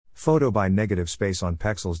Photo by Negative Space on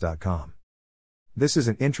Pexels.com. This is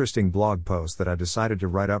an interesting blog post that I decided to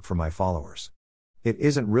write up for my followers. It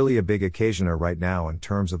isn't really a big occasioner right now in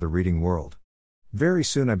terms of the reading world. Very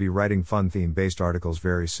soon I'll be writing fun theme-based articles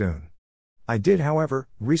very soon. I did, however,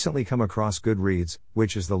 recently come across Goodreads,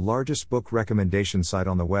 which is the largest book recommendation site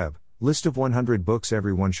on the web, list of 100 books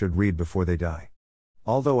everyone should read before they die.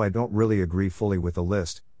 Although I don't really agree fully with the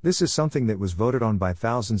list, this is something that was voted on by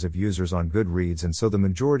thousands of users on Goodreads, and so the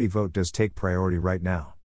majority vote does take priority right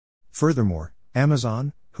now. Furthermore,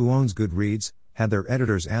 Amazon, who owns Goodreads, had their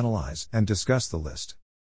editors analyze and discuss the list.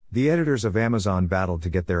 The editors of Amazon battled to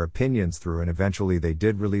get their opinions through, and eventually they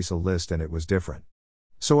did release a list, and it was different.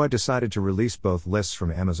 So I decided to release both lists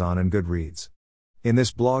from Amazon and Goodreads. In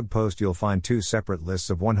this blog post you'll find two separate lists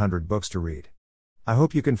of 100 books to read. I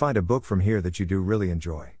hope you can find a book from here that you do really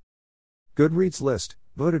enjoy. Goodreads list,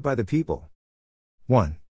 voted by the people.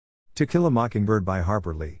 1. To Kill a Mockingbird by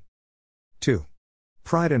Harper Lee. 2.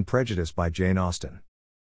 Pride and Prejudice by Jane Austen.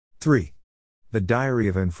 3. The Diary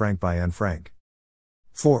of Anne Frank by Anne Frank.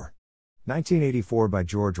 4. 1984 by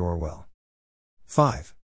George Orwell.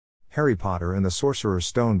 5. Harry Potter and the Sorcerer's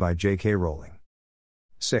Stone by J.K. Rowling.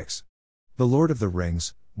 6. The Lord of the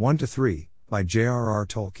Rings, 1-3, by J.R.R.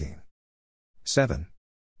 Tolkien. 7.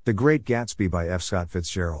 The Great Gatsby by F. Scott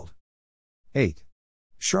Fitzgerald. 8.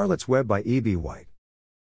 Charlotte's Web by E.B. White.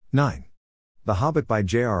 9. The Hobbit by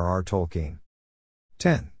J.R.R. Tolkien.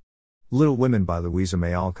 10. Little Women by Louisa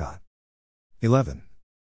May Alcott. 11.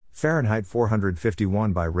 Fahrenheit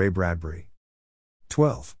 451 by Ray Bradbury.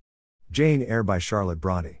 12. Jane Eyre by Charlotte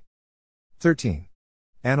Bronte. 13.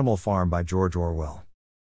 Animal Farm by George Orwell.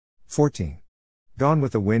 14. Gone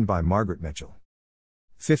with the Wind by Margaret Mitchell.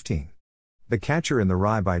 15. The Catcher in the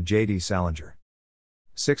Rye by J.D. Salinger.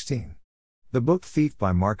 16. The Book Thief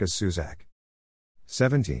by Marcus Zusak.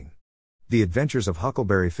 17. The Adventures of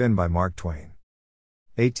Huckleberry Finn by Mark Twain.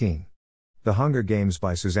 18. The Hunger Games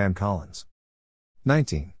by Suzanne Collins.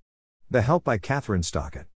 19. The Help by Catherine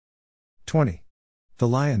Stockett. 20. The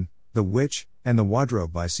Lion, the Witch, and the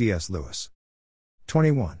Wardrobe by C.S. Lewis.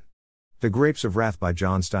 21. The Grapes of Wrath by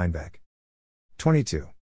John Steinbeck. 22.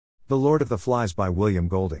 The Lord of the Flies by William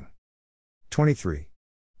Golding. 23.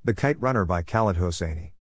 The Kite Runner by Khaled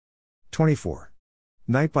Hosseini. 24.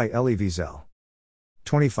 Night by Elie Wiesel.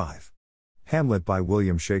 25. Hamlet by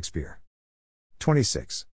William Shakespeare.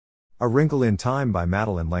 26. A Wrinkle in Time by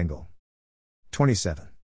Madeleine L'Engle. 27.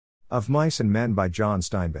 Of Mice and Men by John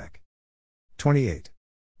Steinbeck. 28.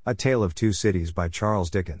 A Tale of Two Cities by Charles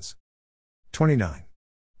Dickens. 29.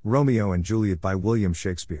 Romeo and Juliet by William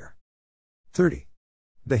Shakespeare. 30.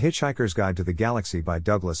 The Hitchhiker's Guide to the Galaxy by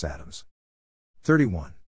Douglas Adams.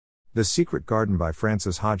 31. The Secret Garden by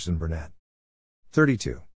Frances Hodgson Burnett.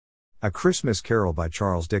 32. A Christmas Carol by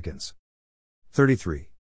Charles Dickens. 33.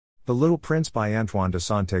 The Little Prince by Antoine de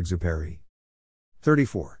Saint-Exupéry.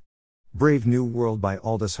 34. Brave New World by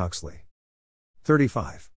Aldous Huxley.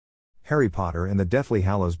 35. Harry Potter and the Deathly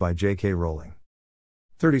Hallows by J.K. Rowling.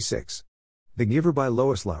 36. The Giver by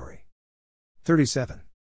Lois Lowry. 37.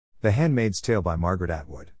 The Handmaid's Tale by Margaret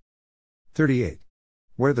Atwood. 38.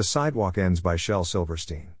 Where the Sidewalk Ends by Shel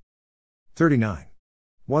Silverstein. 39.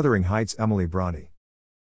 Wuthering Heights Emily Bronte.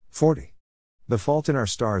 40. The Fault in Our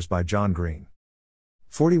Stars by John Green.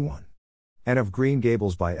 41. Anne of Green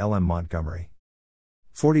Gables by L.M. Montgomery.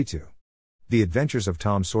 42. The Adventures of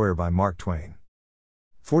Tom Sawyer by Mark Twain.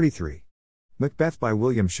 43. Macbeth by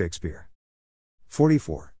William Shakespeare.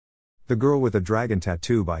 44. The Girl with a Dragon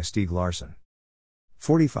Tattoo by Stieg Larsson.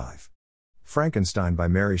 45. Frankenstein by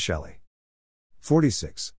Mary Shelley.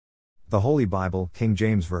 46. The Holy Bible, King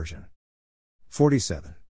James Version.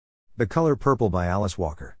 47. The Color Purple by Alice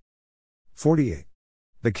Walker. 48.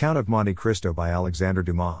 The Count of Monte Cristo by Alexander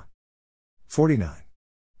Dumas. 49.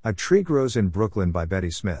 A Tree Grows in Brooklyn by Betty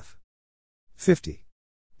Smith. 50.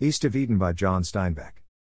 East of Eden by John Steinbeck.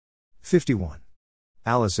 51.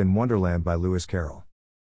 Alice in Wonderland by Lewis Carroll.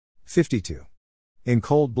 52. In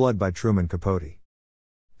Cold Blood by Truman Capote.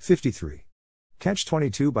 53.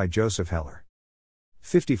 Catch-22 by Joseph Heller.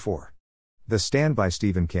 54. The Stand by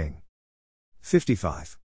Stephen King.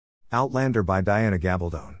 55. Outlander by Diana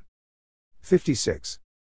Gabaldon. 56.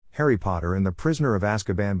 Harry Potter and the Prisoner of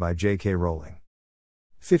Azkaban by J.K. Rowling.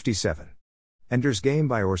 57. Ender's Game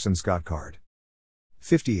by Orson Scott Card.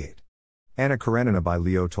 58. Anna Karenina by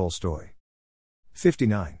Leo Tolstoy.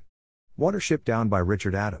 59. Watership Down by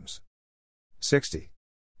Richard Adams. 60.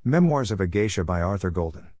 Memoirs of a Geisha by Arthur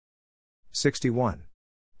Golden. 61.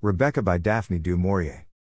 Rebecca by Daphne du Maurier.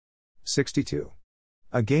 62.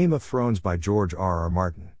 A Game of Thrones by George R. R.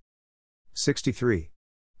 Martin. 63.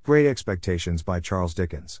 Great Expectations by Charles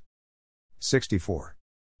Dickens. 64.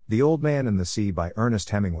 The Old Man and the Sea by Ernest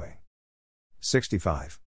Hemingway.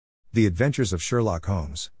 65. The Adventures of Sherlock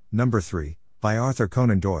Holmes, No. 3, by Arthur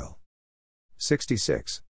Conan Doyle.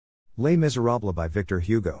 66. Les Miserables by Victor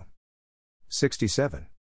Hugo. 67.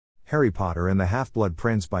 Harry Potter and the Half-Blood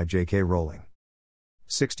Prince by J.K. Rowling.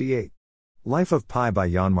 68. Life of Pi by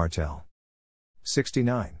Jan Martel.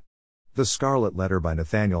 69. The Scarlet Letter by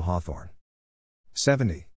Nathaniel Hawthorne.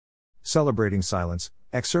 70. Celebrating Silence,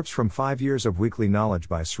 excerpts from 5 Years of Weekly Knowledge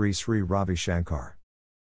by Sri Sri Ravi Shankar.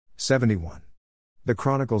 71. The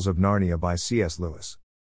Chronicles of Narnia by C.S. Lewis.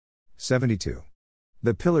 72.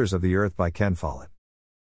 The Pillars of the Earth by Ken Follett.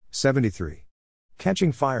 73.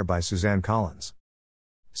 Catching Fire by Suzanne Collins.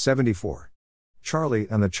 74. Charlie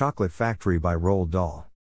and the Chocolate Factory by Roald Dahl.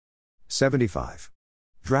 75.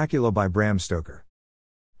 Dracula by Bram Stoker.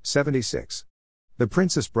 76. The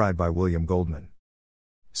Princess Bride by William Goldman.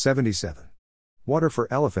 77. Water for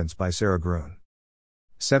Elephants by Sarah Gruen.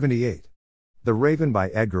 78. The Raven by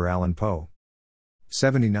Edgar Allan Poe.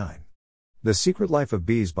 79. The Secret Life of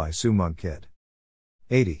Bees by Sue Monk Kidd.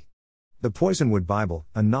 80. The Poisonwood Bible,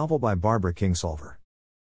 a novel by Barbara Kingsolver.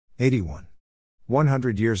 81.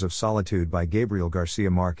 100 Years of Solitude by Gabriel Garcia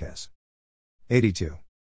Marquez. 82.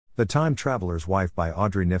 The Time Traveler's Wife by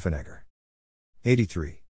Audrey Niffenegger.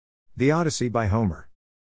 83. The Odyssey by Homer.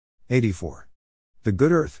 84. The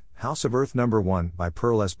Good Earth, House of Earth No. 1 by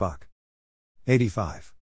Pearl S. Buck.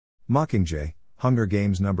 85. Mockingjay, Hunger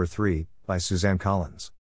Games No. 3, by Suzanne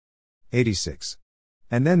Collins. 86.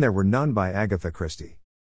 And Then There Were None by Agatha Christie.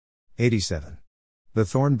 87. The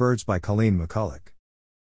Thorn Birds by Colleen McCulloch.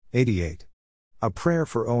 88. A Prayer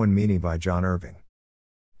for Owen Meany by John Irving.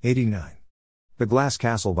 89. The Glass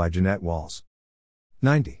Castle by Jeanette Walls.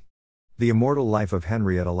 90. The Immortal Life of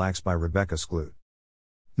Henrietta Lacks by Rebecca Skloot.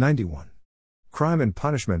 91. Crime and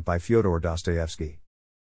Punishment by Fyodor Dostoevsky.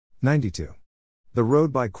 92. The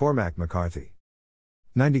Road by Cormac McCarthy.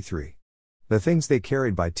 93. The Things They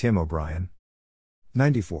Carried by Tim O'Brien.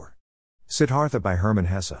 94. Siddhartha by Hermann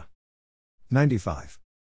Hesse. 95.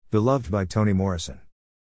 Beloved by Toni Morrison.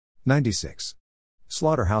 96.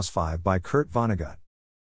 Slaughterhouse-Five by Kurt Vonnegut.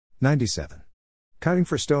 97. Cutting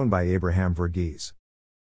for Stone by Abraham Verghese.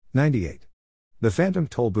 98. The Phantom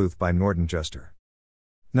Tollbooth by Norton Juster.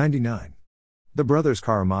 99. The Brothers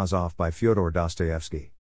Karamazov by Fyodor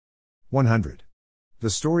Dostoevsky. 100. The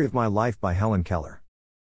Story of My Life by Helen Keller.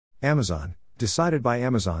 Amazon, decided by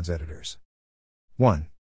Amazon's editors. 1.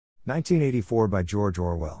 1984 by George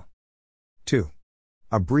Orwell. 2.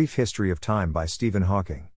 A Brief History of Time by Stephen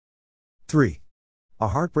Hawking. 3. A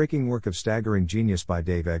Heartbreaking Work of Staggering Genius by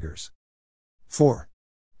Dave Eggers. 4.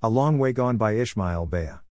 A Long Way Gone by Ishmael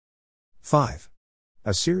Bea. 5.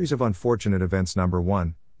 A Series of Unfortunate Events No.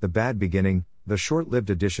 1, The Bad Beginning, the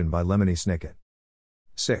short-lived edition by Lemony Snicket.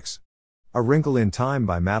 6. A Wrinkle in Time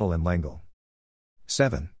by Madeleine L'Engle.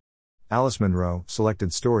 7. Alice Munro,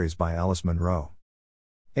 Selected Stories by Alice Munro.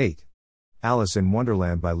 8. Alice in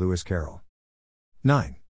Wonderland by Lewis Carroll.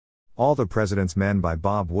 9. All the President's Men by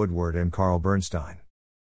Bob Woodward and Carl Bernstein.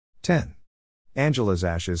 10. Angela's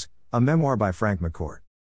Ashes, a memoir by Frank McCourt.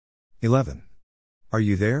 11. Are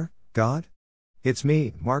You There, God? It's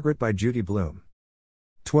Me, Margaret by Judy Blume.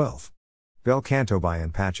 12. Bel Canto by Ann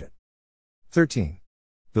Patchett. 13.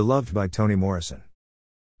 Beloved by Toni Morrison.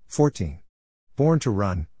 14. Born to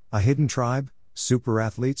Run, A Hidden Tribe, Super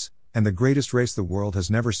Athletes, and the Greatest Race the World Has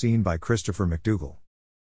Never Seen by Christopher McDougall.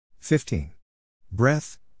 15.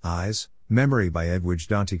 Breath, Eyes, Memory by Edwidge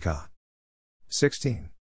Danticat. 16.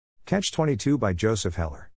 Catch-22 by Joseph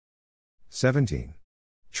Heller. 17.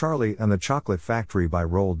 Charlie and the Chocolate Factory by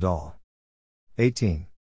Roald Dahl. 18.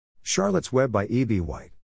 Charlotte's Web by E.B.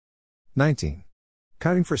 White. 19.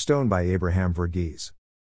 Cutting for Stone by Abraham Verghese.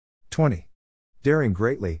 20. Daring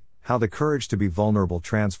Greatly, How the Courage to be Vulnerable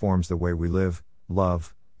Transforms the Way We Live,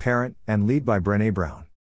 Love, Parent, and Lead by Brené Brown.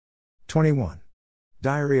 21.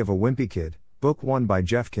 Diary of a Wimpy Kid, Book 1 by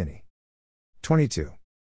Jeff Kinney. 22.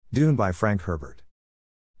 Dune by Frank Herbert.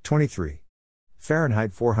 23.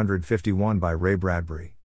 Fahrenheit 451 by Ray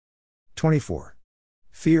Bradbury. 24.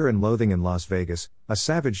 Fear and Loathing in Las Vegas, A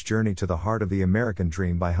Savage Journey to the Heart of the American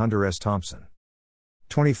Dream by Hunter S. Thompson.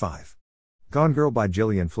 25. Gone Girl by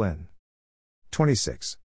Gillian Flynn.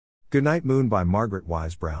 26. Goodnight Moon by Margaret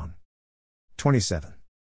Wise Brown. 27.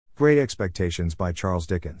 Great Expectations by Charles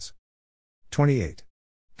Dickens. 28.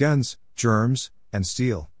 Guns, Germs, and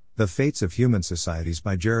Steel, The Fates of Human Societies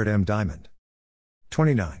by Jared M. Diamond.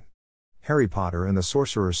 29. Harry Potter and the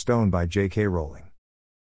Sorcerer's Stone by J.K. Rowling.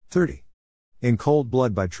 30. In Cold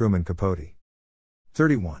Blood by Truman Capote.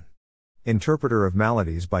 31. Interpreter of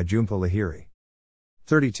Maladies by Jhumpa Lahiri.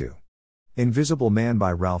 32. Invisible Man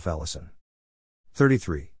by Ralph Ellison.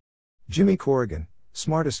 33. Jimmy Corrigan,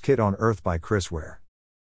 Smartest Kid on Earth by Chris Ware.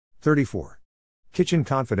 34. Kitchen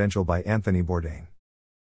Confidential by Anthony Bourdain.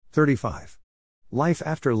 35. Life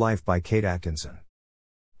After Life by Kate Atkinson.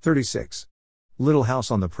 36. Little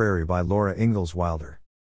House on the Prairie by Laura Ingalls Wilder.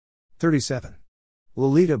 37.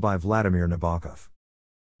 Lolita by Vladimir Nabokov.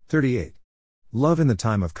 38. Love in the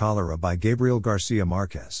Time of Cholera by Gabriel Garcia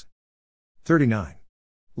Marquez. 39.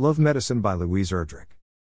 Love Medicine by Louise Erdrich.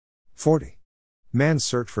 40. Man's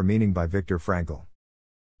Search for Meaning by Viktor Frankl.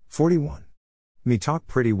 41. Me Talk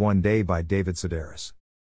Pretty One Day by David Sedaris.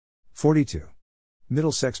 42.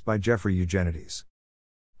 Middlesex by Jeffrey Eugenides.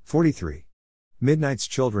 43. Midnight's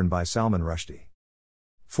Children by Salman Rushdie.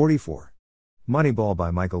 44. Moneyball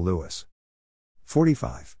by Michael Lewis.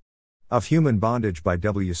 45. Of Human Bondage by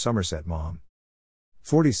W. Somerset Maugham.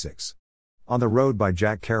 46. On the Road by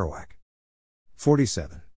Jack Kerouac.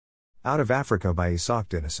 47. Out of Africa by Isaac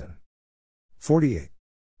Dinesen. 48.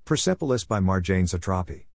 Persepolis by Marjane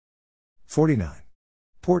Satrapi. 49.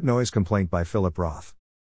 Portnoy's Complaint by Philip Roth.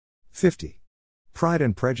 50. Pride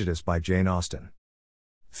and Prejudice by Jane Austen.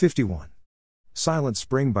 51. Silent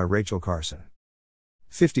Spring by Rachel Carson.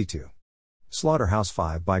 52.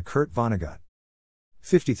 Slaughterhouse-Five by Kurt Vonnegut.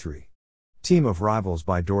 53. Team of Rivals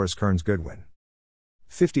by Doris Kearns Goodwin.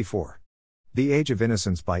 54. The Age of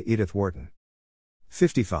Innocence by Edith Wharton.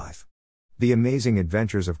 55. The Amazing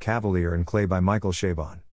Adventures of Cavalier and Clay by Michael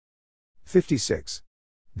Chabon. 56.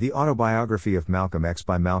 The Autobiography of Malcolm X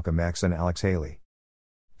by Malcolm X and Alex Haley.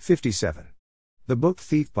 57. The Book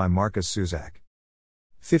Thief by Marcus Suzak.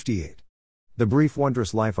 58. The Brief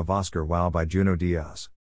Wondrous Life of Oscar Wilde by Junot Diaz.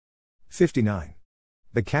 59.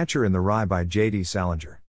 The Catcher in the Rye by J.D.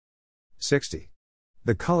 Salinger. 60.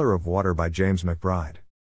 The Color of Water by James McBride.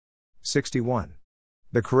 61.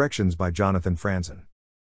 The Corrections by Jonathan Franzen.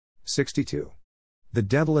 62. The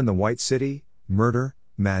Devil in the White City, Murder,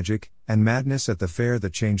 Magic, and Madness at the Fair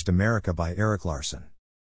That Changed America by Eric Larson.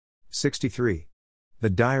 63. The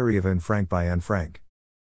Diary of Anne Frank by Anne Frank.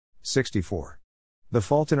 64. The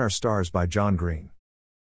Fault in Our Stars by John Green.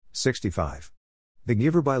 65. The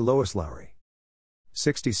Giver by Lois Lowry.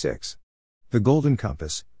 66. The Golden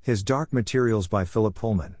Compass, His Dark Materials by Philip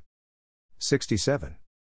Pullman. 67.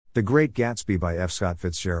 The Great Gatsby by F. Scott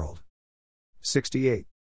Fitzgerald. 68.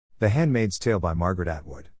 The Handmaid's Tale by Margaret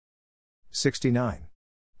Atwood. 69.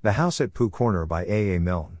 The House at Pooh Corner by A. A.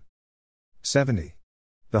 Milne. 70.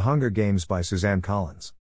 The Hunger Games by Suzanne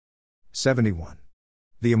Collins. 71.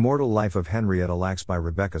 The Immortal Life of Henrietta Lacks by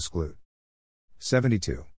Rebecca Skloot.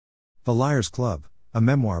 72. The Liar's Club, a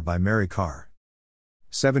Memoir by Mary Karr.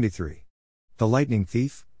 73. The Lightning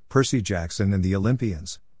Thief, Percy Jackson and the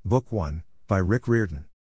Olympians, Book 1, by Rick Riordan.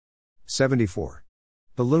 74.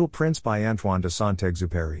 The Little Prince by Antoine de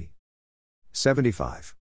Saint-Exupéry.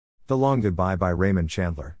 75. The Long Goodbye by Raymond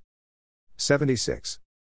Chandler. 76.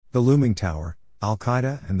 The Looming Tower,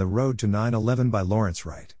 Al-Qaeda and the Road to 9/11 by Lawrence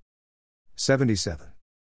Wright. 77.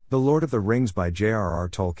 The Lord of the Rings by J.R.R.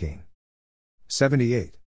 Tolkien.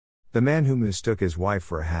 78. The Man Who Mistook His Wife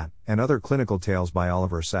for a Hat, and Other Clinical Tales by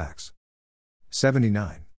Oliver Sacks.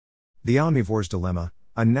 79. The Omnivore's Dilemma,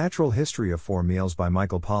 A Natural History of Four Meals by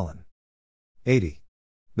Michael Pollan. 80.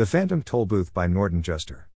 The Phantom Tollbooth by Norton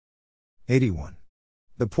Juster. 81.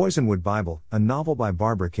 The Poisonwood Bible, a novel by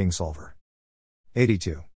Barbara Kingsolver.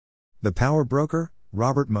 82. The Power Broker,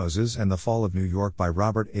 Robert Moses and the Fall of New York by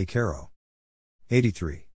Robert A. Caro.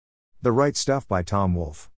 83. The Right Stuff by Tom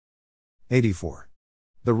Wolfe. 84.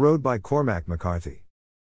 The Road by Cormac McCarthy.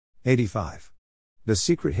 85. The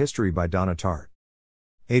Secret History by Donna Tartt.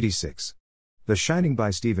 86. The Shining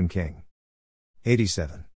by Stephen King.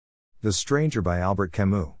 87. The Stranger by Albert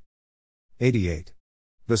Camus. 88.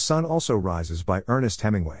 The Sun Also Rises by Ernest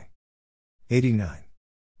Hemingway. 89.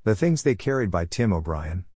 The Things They Carried by Tim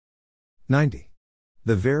O'Brien. 90.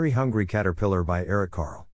 The Very Hungry Caterpillar by Eric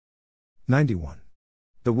Carle. 91.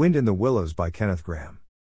 The Wind in the Willows by Kenneth Grahame.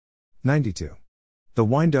 92. The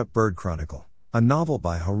Wind-Up Bird Chronicle, a novel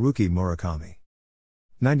by Haruki Murakami.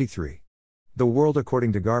 93. The World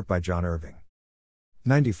According to Garp by John Irving.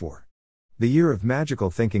 94. The Year of Magical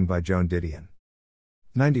Thinking by Joan Didion.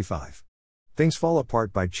 95. Things Fall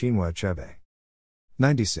Apart by Chinua Achebe.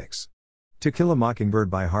 96. To Kill a Mockingbird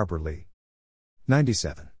by Harper Lee.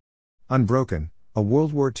 97. Unbroken, a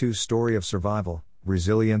World War II story of survival,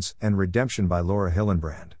 resilience, and redemption by Laura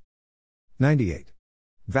Hillenbrand. 98.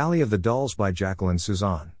 Valley of the Dolls by Jacqueline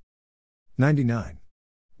Suzanne. 99.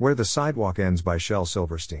 Where the Sidewalk Ends by Shel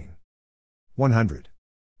Silverstein. 100.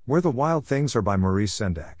 Where the Wild Things Are by Maurice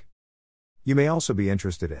Sendak. You may also be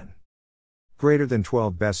interested in greater than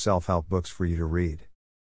 12 best self-help books for you to read.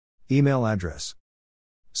 Email address.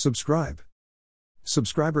 Subscribe.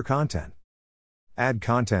 Subscriber content. Add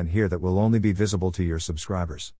content here that will only be visible to your subscribers.